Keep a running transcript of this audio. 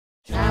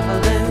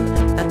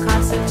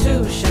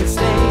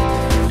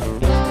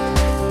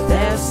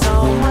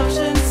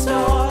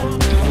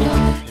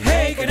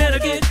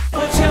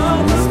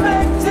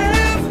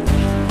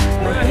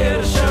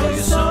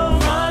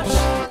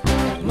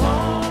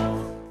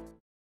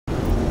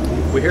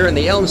We're here in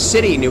the Elm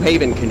City, New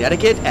Haven,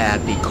 Connecticut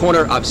at the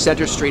corner of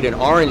Center Street and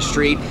Orange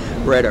Street.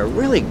 We're at a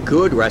really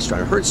good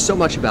restaurant. I've heard so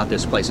much about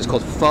this place. It's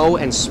called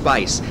Pho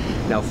Spice.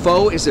 Now,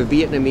 pho is a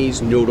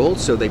Vietnamese noodle,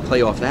 so they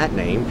play off that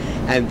name.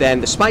 And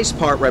then the spice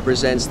part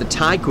represents the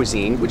Thai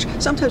cuisine, which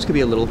sometimes can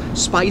be a little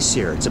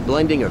spicier. It's a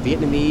blending of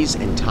Vietnamese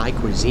and Thai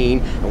cuisine,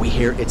 and we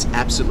hear it's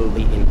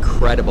absolutely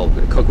incredible. We're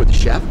going to cook with the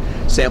chef,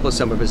 sample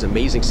some of his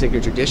amazing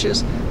signature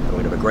dishes, and we're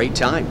going to have a great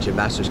time. Jim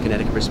Masters,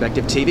 Connecticut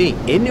Perspective TV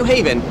in New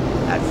Haven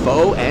at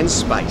Pho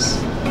Spice.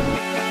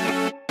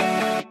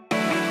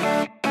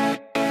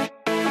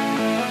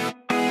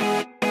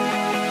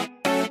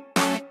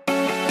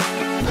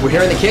 We're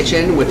here in the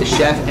kitchen with the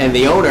chef and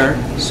the owner,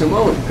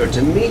 Simone. Good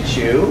to meet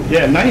you.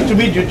 Yeah, nice to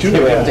meet you too.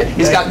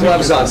 He's got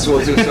gloves on, so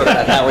we'll do sort of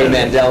that Howie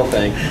Mandel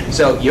thing.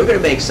 So you're going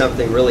to make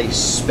something really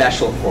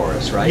special for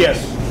us, right?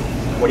 Yes.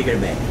 What are you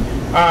going to make?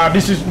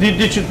 This is we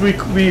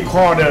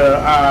call the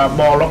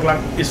bò lọc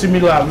lăng. It's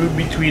similar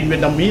between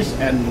Vietnamese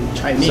and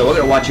Chinese. So we're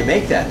going to watch you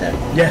make that then.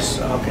 Yes.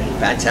 Okay.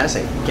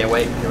 Fantastic. Can't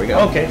wait. Here we go.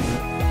 Okay.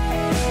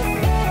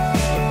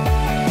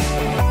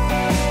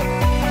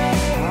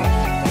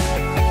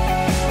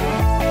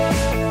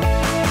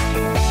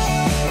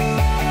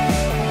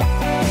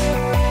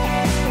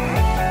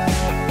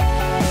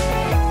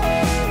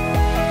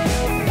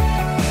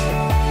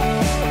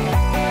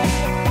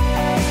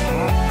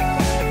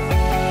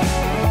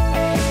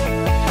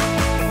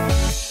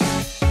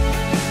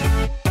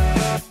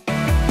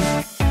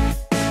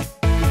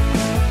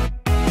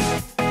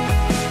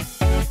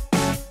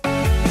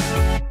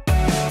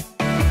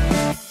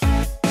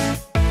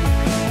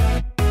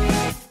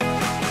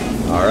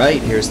 All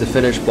right, here's the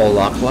finished bò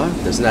lọc lăng.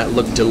 Doesn't that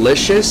look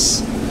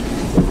delicious?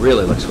 It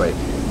really looks great.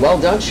 Well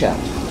done, chef.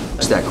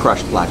 There's that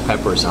crushed black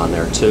peppers on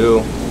there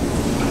too.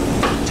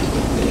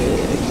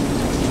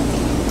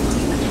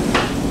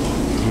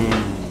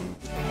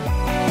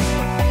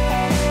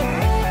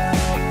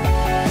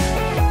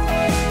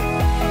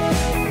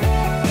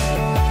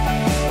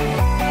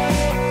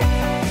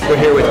 We're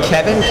here with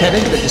Kevin.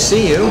 Kevin, good to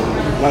see you.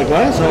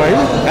 Likewise, how are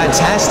you?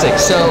 Fantastic.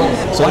 So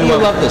why do you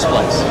love this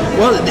place?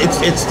 Well,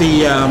 it's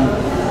the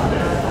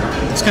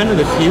it's kind of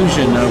the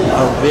fusion of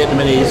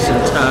Vietnamese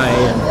and Thai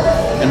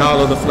and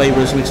all of the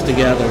flavors mixed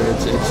together.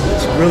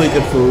 It's really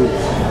good food.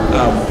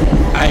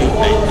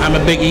 I'm a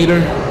big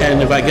eater,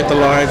 and if I get the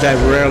large, I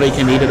rarely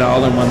can eat it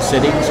all in one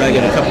sitting, so I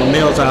get a couple of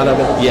meals out of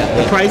it. Yeah.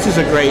 The prices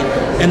are great,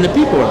 and the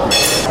people are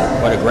great.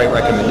 What a great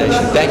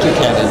recommendation. Thank you,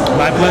 Kevin.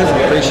 My pleasure.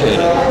 Appreciate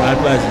it. My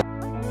pleasure.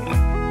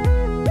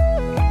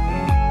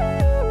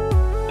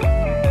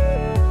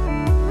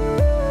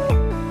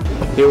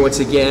 Here once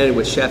again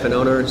with chef and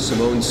owner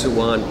Simone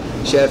Suwan.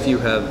 Chef, you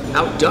have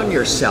outdone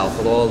yourself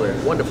with all the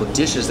wonderful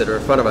dishes that are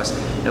in front of us,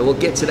 and we'll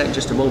get to that in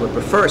just a moment.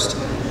 But first,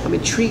 I'm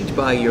intrigued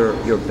by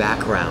your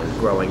background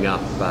growing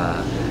up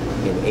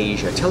in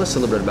Asia. Tell us a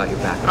little bit about your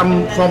background.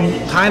 I'm from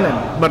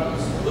Thailand, but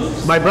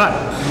my blood,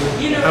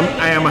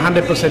 I am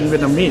 100%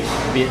 Vietnamese.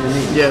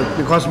 Vietnamese? Yeah,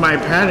 because my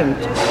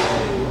parents,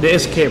 they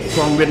escaped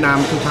from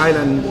Vietnam to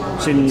Thailand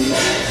since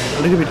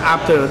a little bit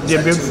after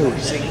Dien Bien Phu.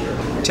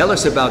 Tell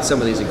us about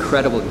some of these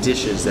incredible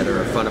dishes that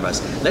are in front of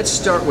us. Let's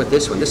start with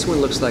this one. This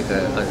one looks like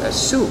a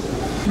soup.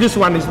 This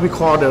one is we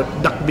call the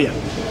duck bean.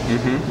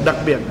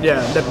 Duck bean,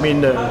 yeah, that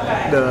means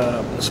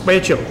the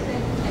special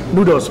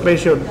noodle,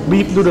 special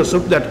beef noodle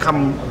soup that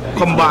combined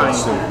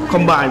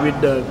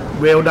with the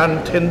well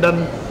done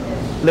tendon,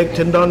 leg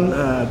tendon,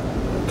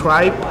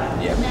 tripe,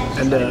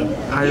 and the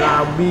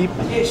Ira beef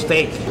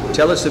steak.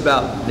 Tell us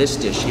about this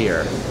dish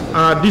here.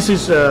 This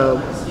is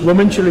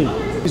vermicelli.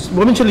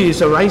 Vermicelli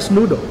is a rice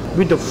noodle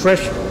with the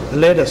fresh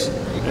lettuce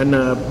and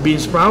bean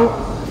sprout,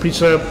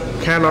 preserved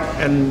carrot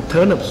and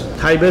turnips.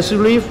 Thai basil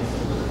leaf,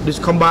 this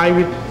combined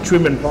with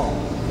shrimp and pork.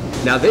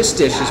 Now this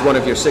dish is one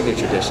of your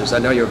signature dishes. I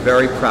know you're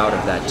very proud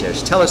of that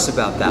dish. Tell us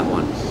about that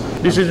one.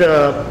 This is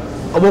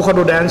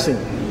avocado dancing.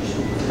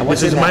 And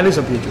what's this is my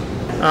recipe.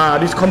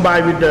 This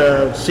combined with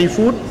the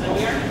seafood,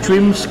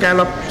 shrimp,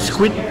 scallop,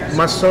 squid,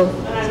 mussel,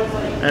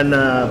 and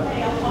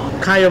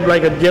kind of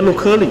like a yellow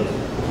curry.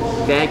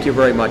 Thank you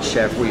very much,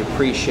 Chef. We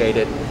appreciate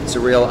it. It's a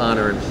real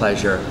honor and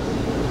pleasure.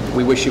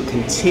 We wish you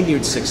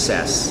continued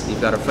success. You've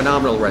got a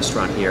phenomenal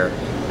restaurant here,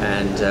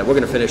 and we're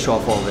going to finish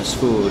off all this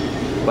food.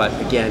 But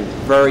again,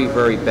 very,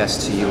 very best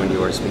to you and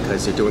yours,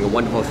 because you're doing a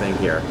wonderful thing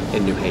here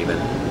in New Haven.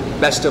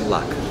 Best of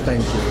luck.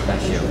 Thank you.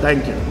 Thank you.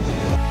 Thank you.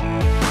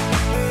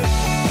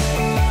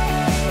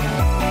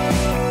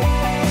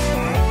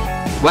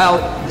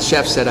 Well, the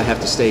chef said I have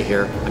to stay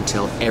here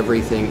until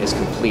everything is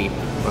complete,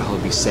 or he'll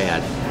be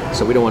sad.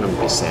 So we don't want him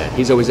to be sad.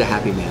 He's always a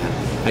happy man.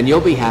 And you'll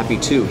be happy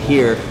too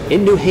here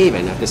in New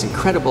Haven at this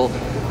incredible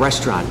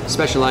restaurant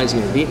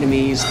specializing in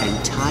Vietnamese and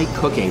Thai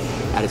cooking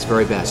at its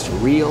very best.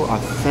 Real,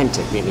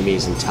 authentic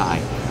Vietnamese and Thai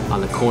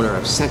on the corner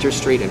of Center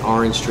Street and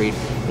Orange Street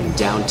in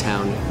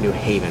downtown New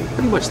Haven.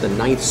 Pretty much the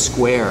 9th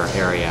Square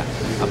area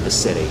of the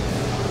city.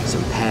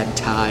 Some pad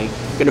Thai.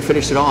 Gonna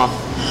finish it off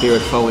here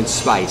at Pho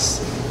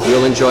Spice.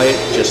 You'll enjoy it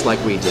just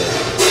like we did.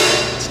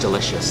 It's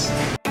delicious.